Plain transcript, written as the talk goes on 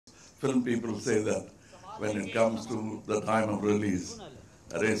film people say that when it comes to the time of release,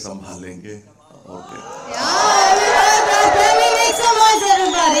 arey sambhalenge. Okay. Can we make some noise,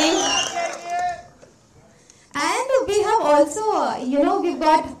 everybody? And we have also, we've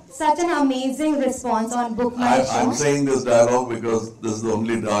got such an amazing response on Book My Show. I'm saying this dialogue because this is the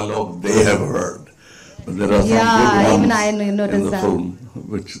only dialogue they have heard. But there are some good ones in the film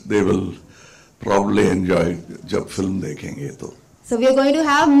which they will probably enjoy जब film देखेंगे तो. So we are going to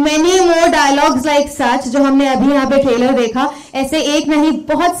have many more dialogues like such जो हमने अभी यहाँ पे trailer देखा. ऐसे एक नहीं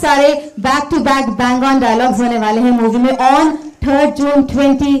बहुत सारे back to back bang on dialogues होने वाले हैं मूवी में on 3rd June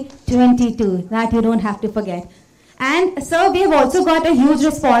 2022. That you don't have to forget. And sir, we have also got a huge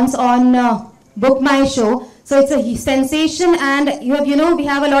response on Book My Show. So it's a sensation, and we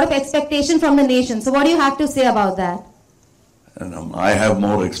have a lot of expectation from the nation. So what do you have to say about that? And I have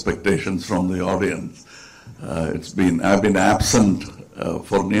more expectations from the audience. I've been absent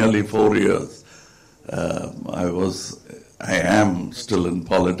for nearly 4 years. I am still in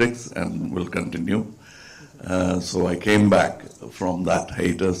politics and will continue. So I came back from that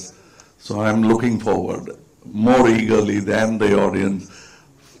hiatus. So I'm looking forward more eagerly than the audience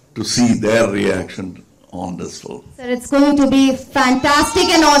to see their reaction on this film. Sir, it's going to be fantastic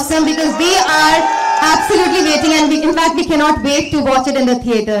and awesome because we are absolutely waiting, and in fact we cannot wait to watch it in the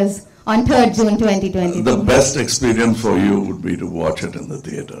theatres on 3rd June 2022. The best experience for you would be to watch it in the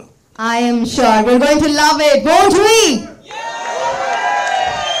theatre. I am sure we're going to love it, won't we?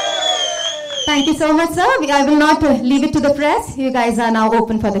 Thank you so much, sir. I will not leave it to the press. You guys are now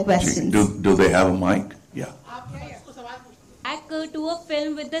open for the questions. Do they have a mic? Yeah. Back to a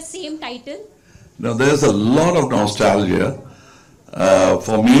film with the same title. Now there's a lot of nostalgia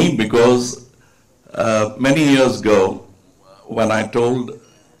for me because many years ago when I told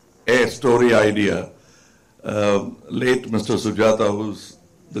a story idea, late Mr. Sujata, who's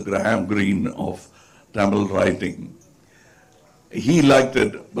the Graham Greene of Tamil writing, he liked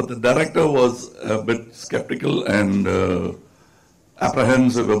it, but the director was a bit skeptical and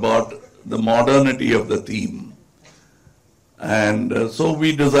apprehensive about the modernity of the theme. And so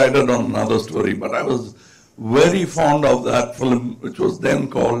we decided on another story, but I was very fond of that film, which was then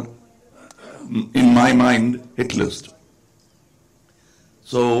called, in my mind, Hit List.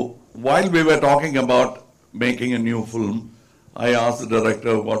 So while we were talking about making a new film, I asked the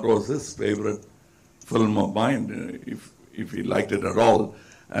director what was his favorite film of mine, if he liked it at all.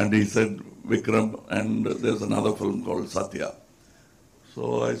 And he said, Vikram, and there's another film called Satya.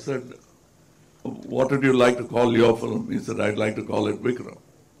 So I said, what would you like to call your film? He said, I'd like to call it Vikram.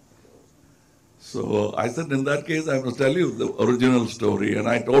 So I said, in that case, I must tell you the original story. And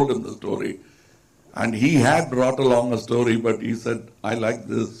I told him the story. And he had brought along a story, but he said, I like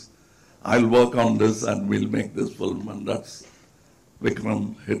this. I'll work on this and we'll make this film. And that's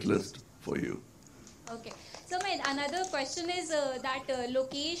Vikram Hit List for you. Okay. So my another question is that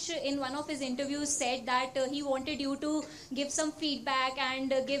Lokesh in one of his interviews said that he wanted you to give some feedback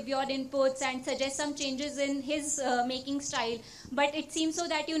and give your inputs and suggest some changes in his making style. But it seems so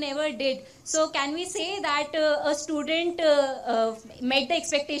that you never did. So can we say that a student met the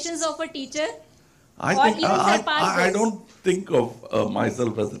expectations of a teacher? I don't think of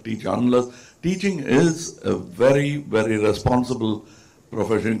myself as a teacher unless teaching is a very, very responsible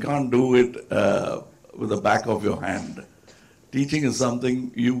profession. You can't do it with the back of your hand. Teaching is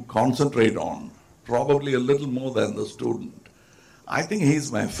something you concentrate on, probably a little more than the student. I think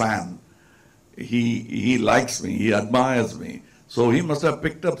he's my fan. He likes me, he admires me. So he must have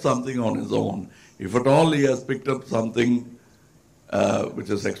picked up something on his own. If at all he has picked up something which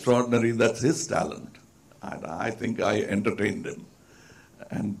is extraordinary, that's his talent. And I think I entertained him.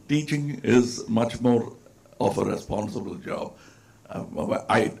 And teaching is much more of a responsible job.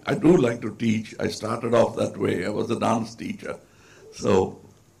 I do like to teach. I started off that way. I was a dance teacher. So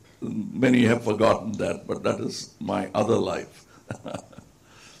many have forgotten that, but that is my other life.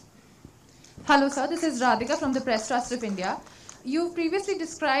 Hello, sir. This is Radhika from the Press Trust of India. You previously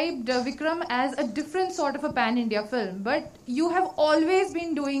described Vikram as a different sort of a pan-India film, but you have always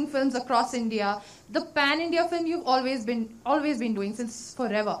been doing films across India. The pan-India film you've always been doing since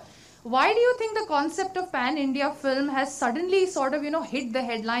forever. Why do you think the concept of pan-India film has suddenly sort of, hit the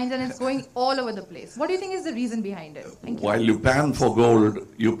headlines and it's going all over the place? What do you think is the reason behind it? Thank you. While you pan for gold,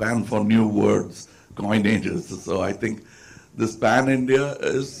 you pan for new words, coinages. So I think this pan-India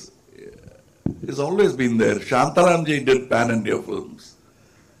is always been there. Shantaramji did pan-India films.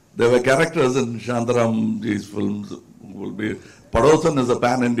 There were characters in Shantaramji's films. Padosan is a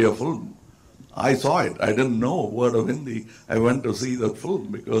pan-India film. I saw it. I didn't know a word of Hindi. I went to see that film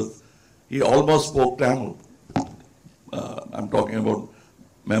because he almost spoke Tamil. I'm talking about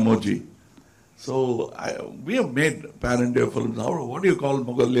Memoji. So we have made pan-India films. What do you call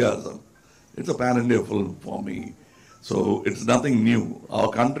Mughal-e-Azam? It's a pan-India film for me. So it's nothing new. Our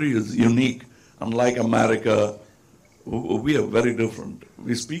country is unique. Unlike America, we are very different.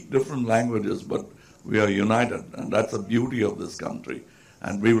 We speak different languages, but we are united. And that's the beauty of this country.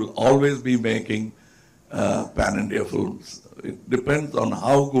 And we will always be making pan-India films. It depends on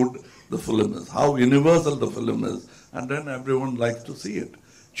how good the film is, how universal the film is, and then everyone likes to see it.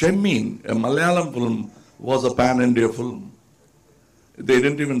 Chennai, a Malayalam film, was a pan-India film. They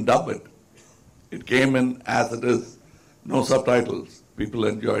didn't even dub it. It came in as it is, no subtitles. People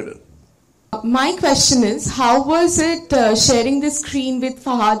enjoyed it. My question is, how was it sharing the screen with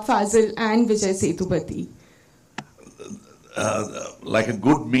Fahad Fazil and Vijay Sethupathi? Like a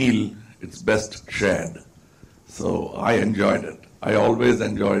good meal, it's best shared. So I enjoyed it. I always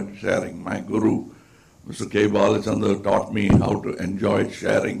enjoyed sharing. My guru, Mr. K. Balachandra, taught me how to enjoy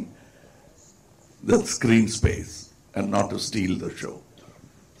sharing the screen space and not to steal the show.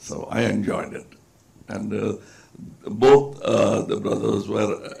 So I enjoyed it. And both the brothers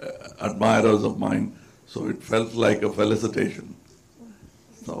were admirers of mine, so it felt like a felicitation.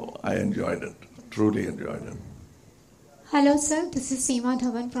 So I enjoyed it, truly enjoyed it. Hello sir, this is Seema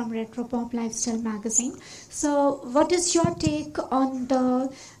Dhawan from Retropop Lifestyle Magazine. So what is your take on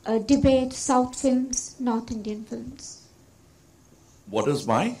the debate South films, North Indian films? What is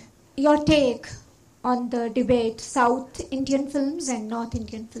my? Your take on the debate South Indian films and North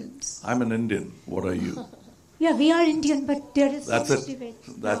Indian films. I'm an Indian. What are you? Yeah, we are Indian, but there is That's much it. debate.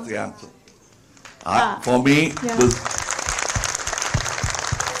 That's the answer.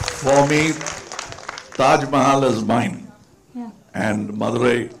 For me, Taj Mahal is mine. And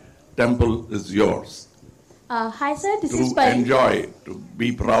Madurai temple is yours. Hi sir, this to is Pari. enjoy, to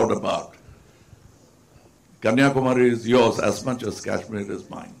be proud about. Kanyakumari is yours as much as Kashmir is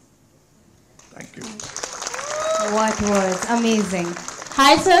mine. Thank you. What words. Amazing.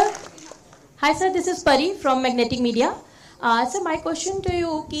 Hi sir. Hi sir, this is Pari from Magnetic Media. So my question to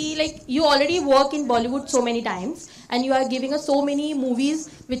you, like you already work in Bollywood so many times and you are giving us so many movies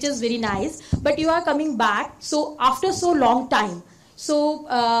which is very nice, but you are coming back so after so long time. So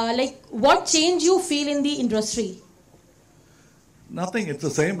like what change you feel in the industry? Nothing, it's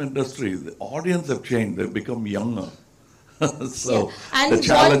the same industry. The audience have changed, they've become younger. So And the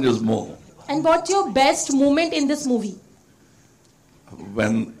challenge is more. And what's your best moment in this movie?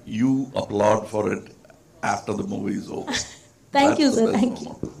 When you applaud for it after the movie is over. Thank you sir, thank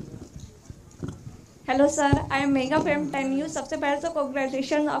you. Hello sir, I am mega film 10 news. सबसे पहले तो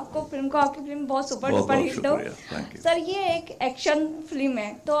congratulation आपको, film को, आपकी film बहुत super duper hit हो। Sir ये एक एक्शन फिल्म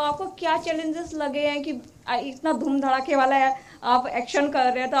है, तो आपको क्या चैलेंजेस लगे हैं कि इतना धूम धड़ाके वाला है, आप एक्शन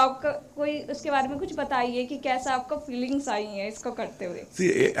कर रहे हैं, तो आपका कोई उसके बारे में कुछ बताइए कि कैसा आपको फीलिंग्स आई हैं इसको करते हुए?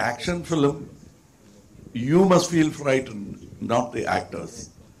 See, action film, you must feel frightened, not the actors.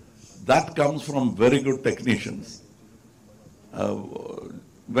 That comes from very good technicians.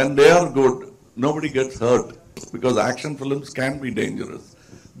 When they are good, nobody gets hurt because action films can be dangerous.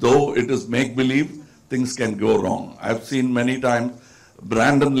 Though it is make-believe, things can go wrong. I've seen many times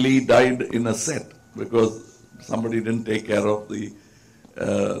Brandon Lee died in a set because somebody didn't take care of the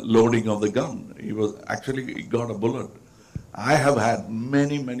loading of the gun. He got a bullet. I have had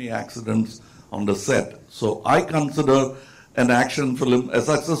many accidents on the set. So I consider an action film, a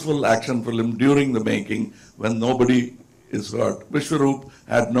successful action film during the making when nobody is hurt. Vishwaroop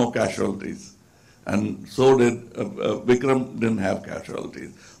had no casualties. And so did Vikram didn't have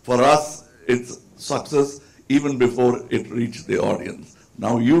casualties. For us, it's success even before it reached the audience.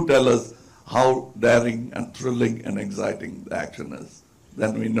 Now you tell us how daring and thrilling and exciting the action is.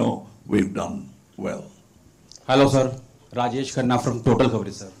 Then we know we've done well. Hello sir, Rajesh Khanna from Total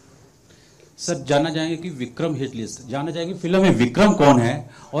Coverage sir. Sir जानना चाहेंगे कि Vikram hit list, जानना चाहेंगे film में विक्रम कौन है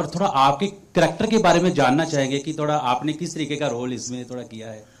और थोड़ा आपके कैरेक्टर के बारे में जानना चाहेंगे कि थोड़ा आपने किस तरीके का रोल इसमें थोड़ा किया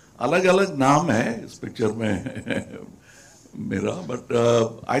है. अलग अलग नाम है इस पिक्चर में मेरा, but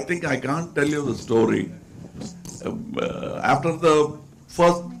I think I can't tell you the story. After the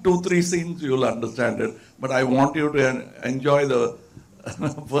first 2-3 scenes you will understand it, but I want you to enjoy the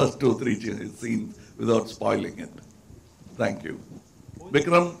first 2-3 scenes without spoiling it. Thank you.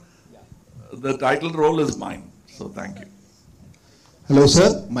 Vikram, the title role is mine, so thank you. Hello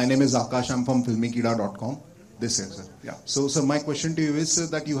sir, my name is Akash, I'm from filmikida.com. This is sir. Yeah. So sir, my question to you is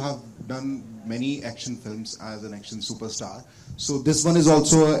that you have done many action films as an action superstar. So this one is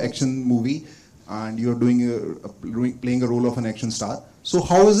also an action movie and you're playing a role of an action star. So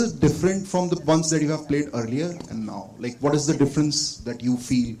how is it different from the ones that you have played earlier and now? Like what is the difference that you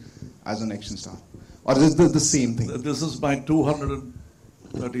feel as an action star? Or is it the same thing? This is my 200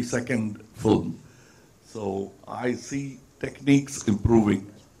 30-second film. So I see techniques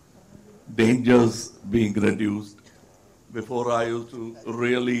improving, dangers being reduced. Before I used to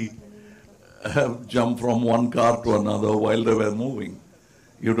really jump from one car to another while they were moving.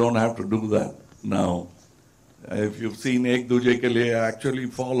 You don't have to do that now. If you've seen Ek Duje Ke Liye, I actually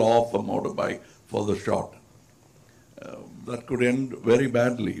fall off a motorbike for the shot. That could end very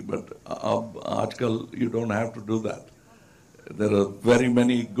badly, but aajkal you don't have to do that. There are very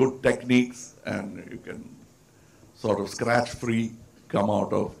many good techniques and you can sort of scratch-free come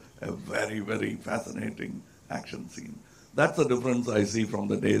out of a very, very fascinating action scene. That's the difference I see from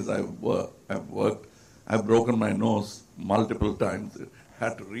the days I've worked. I've broken my nose multiple times.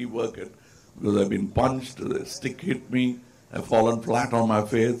 Had to rework it because I've been punched, the stick hit me, I've fallen flat on my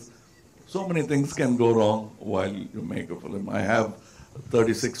face. So many things can go wrong while you make a film. I have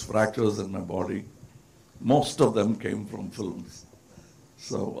 36 fractures in my body. Most of them came from films.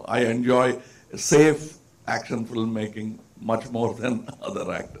 So I enjoy safe action filmmaking much more than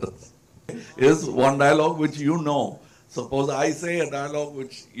other actors. Here's one dialogue which you know. Suppose I say a dialogue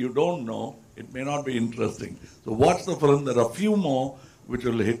which you don't know, it may not be interesting. So watch the film. There are a few more which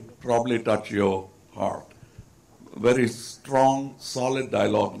will probably touch your heart. Very strong, solid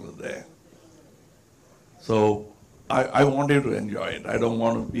dialogues are there. So I want you to enjoy it. I don't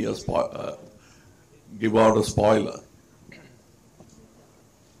want to be give out a spoiler.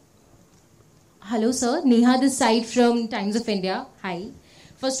 Hello sir, Neha this side from Times of India. Hi.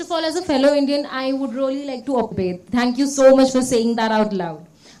 First of all, as a fellow Indian, I would really like to obey. Thank you so much for saying that out loud.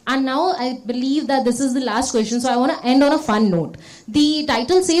 And now I believe that this is the last question, so I want to end on a fun note. The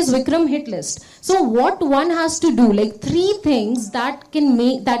title says Vikram hit list. So what one has to do, like 3 things that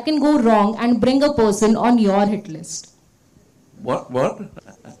can go wrong and bring a person on your hit list. What?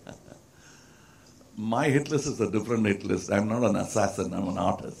 My hit list is a different hit list. I'm not an assassin, I'm an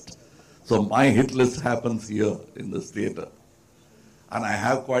artist. So my hit list happens here in this theatre. And I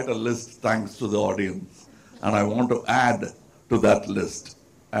have quite a list thanks to the audience. And I want to add to that list.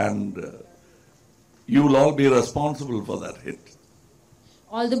 And you will all be responsible for that hit.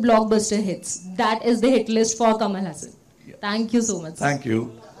 All the blockbuster hits. That is the hit list for kamalhaasan. Yeah. Thank you so much. Thank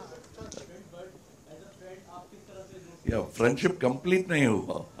you. Yeah, friendship complete nahi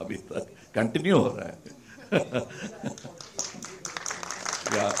hua abhi tak. Continue ho raha hai.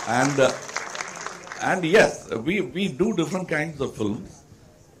 Yeah, and yes, we do different kinds of films.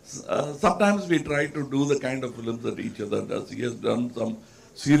 Sometimes we try to do the kind of films that each other does. He has done some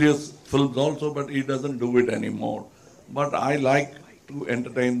serious films also, but he doesn't do it anymore. But I like to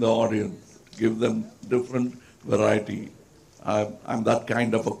entertain the audience, give them different variety. I'm that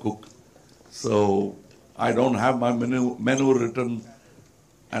kind of a cook. So I don't have my menu written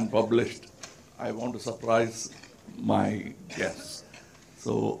and published. I want to surprise my guests.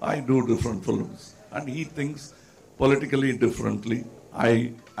 So I do different films. And he thinks politically differently.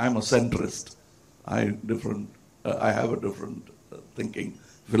 I'm a centrist. I have a different thinking,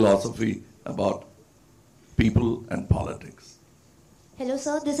 philosophy about people and politics. Hello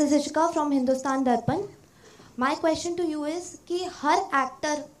sir, this is Ishika from Hindustan Darpan. My question to you is कि हर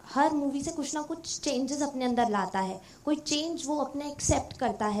actor हर movie से कुछ ना कुछ changes अपने अंदर लाता है, कोई चेंज वो अपने एक्सेप्ट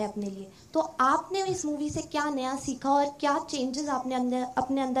करता है अपने लिए. तो आपने इस मूवी से क्या नया सीखा और क्या चेंजेस आपने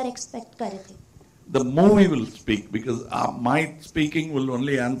अपने अंदर एक्सपेक्ट करे थे? The movie will speak because my speaking will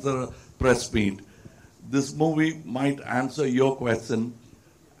only answer a press meet. This movie might answer your question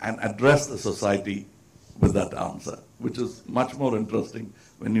and address the society with that answer, which is much more interesting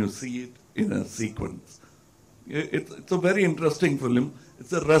when you see it in a sequence. It's a very interesting film.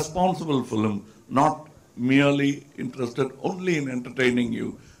 It's a responsible film, not merely interested only in entertaining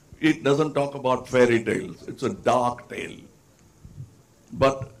you. It doesn't talk about fairy tales. It's a dark tale.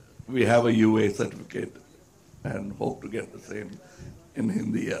 But we have a UA certificate and hope to get the same in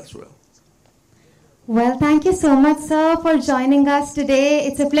Hindi as well. Well, thank you so much, sir, for joining us today.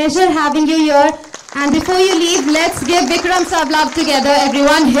 It's a pleasure having you here. And before you leave, let's give Vikram some love together,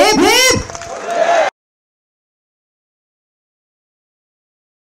 everyone. Hip, hip!